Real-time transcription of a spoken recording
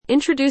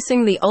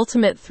Introducing the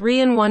ultimate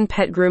 3-in-1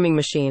 pet grooming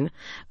machine,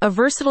 a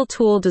versatile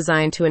tool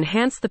designed to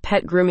enhance the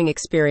pet grooming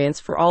experience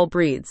for all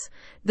breeds.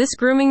 This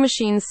grooming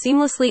machine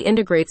seamlessly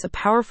integrates a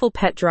powerful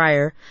pet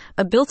dryer,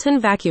 a built-in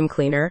vacuum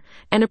cleaner,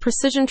 and a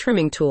precision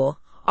trimming tool,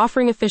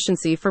 offering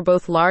efficiency for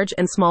both large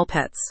and small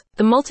pets.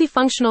 The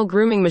multifunctional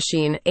grooming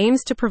machine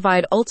aims to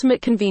provide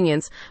ultimate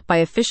convenience by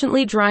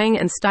efficiently drying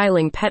and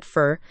styling pet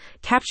fur,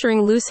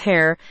 capturing loose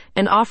hair,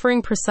 and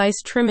offering precise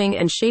trimming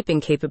and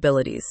shaping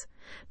capabilities.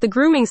 The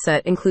grooming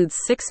set includes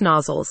 6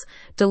 nozzles,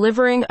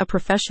 delivering a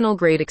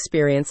professional-grade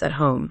experience at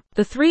home.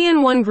 The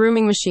 3-in-1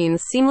 grooming machine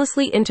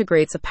seamlessly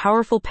integrates a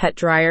powerful pet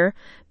dryer,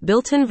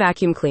 built-in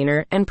vacuum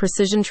cleaner, and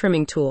precision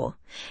trimming tool.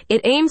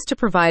 It aims to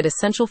provide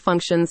essential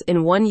functions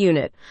in one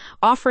unit,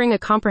 offering a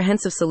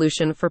comprehensive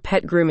solution for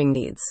pet grooming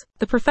needs.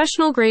 The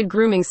professional-grade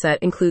grooming set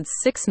includes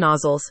 6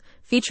 nozzles,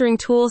 featuring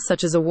tools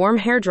such as a warm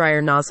hair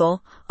dryer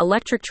nozzle,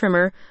 electric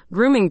trimmer,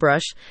 grooming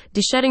brush,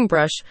 deshedding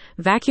brush,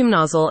 vacuum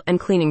nozzle, and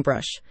cleaning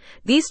brush.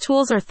 These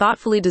tools are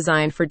thoughtfully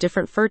designed for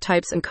different fur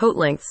types and coat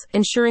lengths,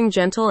 ensuring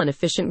gentle and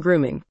efficient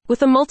grooming.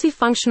 With a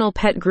multifunctional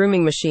pet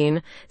grooming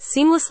machine,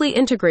 seamlessly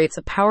integrates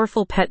a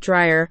powerful pet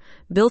dryer,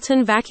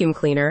 built-in vacuum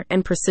cleaner,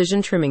 and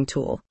precision trimming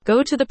tool.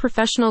 Go to the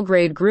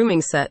professional-grade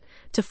grooming set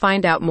to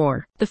find out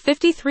more. The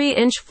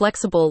 53-inch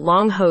flexible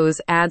long hose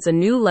adds a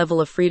new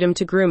level of freedom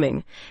to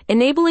grooming,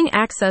 enabling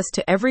access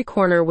to every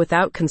corner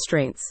without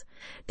constraints.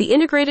 The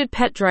integrated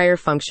pet dryer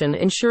function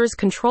ensures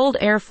controlled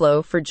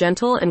airflow for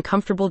gentle and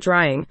comfortable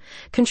drying,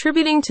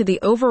 contributing to the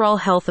overall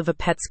health of a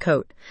pet's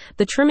coat.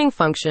 The trimming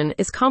function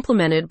is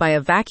complemented by a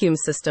vacuum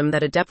system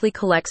that adeptly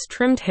collects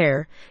trimmed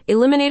hair,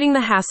 eliminating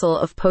the hassle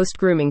of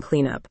post-grooming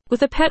cleanup.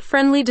 With a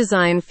pet-friendly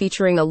design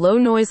featuring a low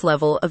noise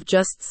level of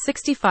just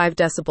 65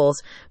 decibels,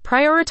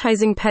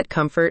 prioritizing pet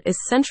comfort is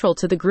central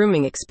to the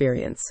grooming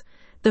experience.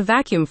 The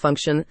vacuum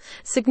function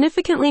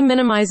significantly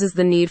minimizes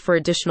the need for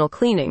additional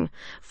cleaning,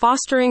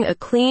 fostering a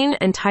clean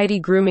and tidy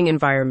grooming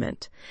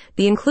environment.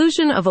 The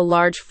inclusion of a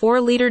large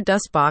 4-liter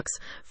dust box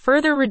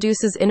further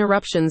reduces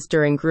interruptions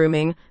during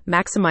grooming,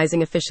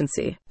 maximizing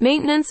efficiency.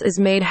 Maintenance is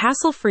made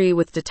hassle-free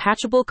with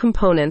detachable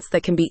components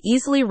that can be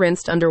easily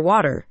rinsed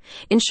underwater,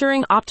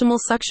 ensuring optimal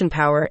suction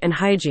power and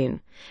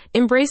hygiene.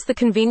 Embrace the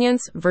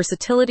convenience,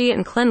 versatility,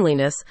 and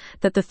cleanliness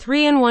that the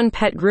 3-in-1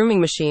 pet grooming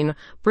machine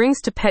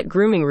brings to pet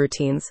grooming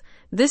routines.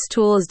 This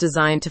tool is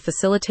designed to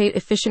facilitate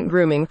efficient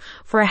grooming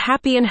for a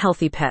happy and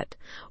healthy pet.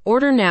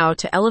 Order now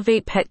to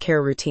elevate pet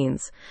care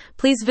routines.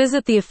 Please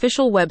visit the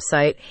official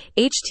website,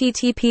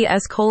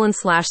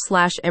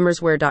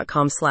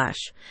 https://emerswear.com/.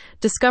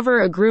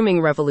 Discover a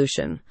grooming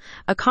revolution,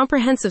 a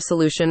comprehensive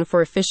solution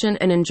for efficient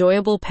and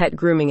enjoyable pet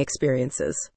grooming experiences.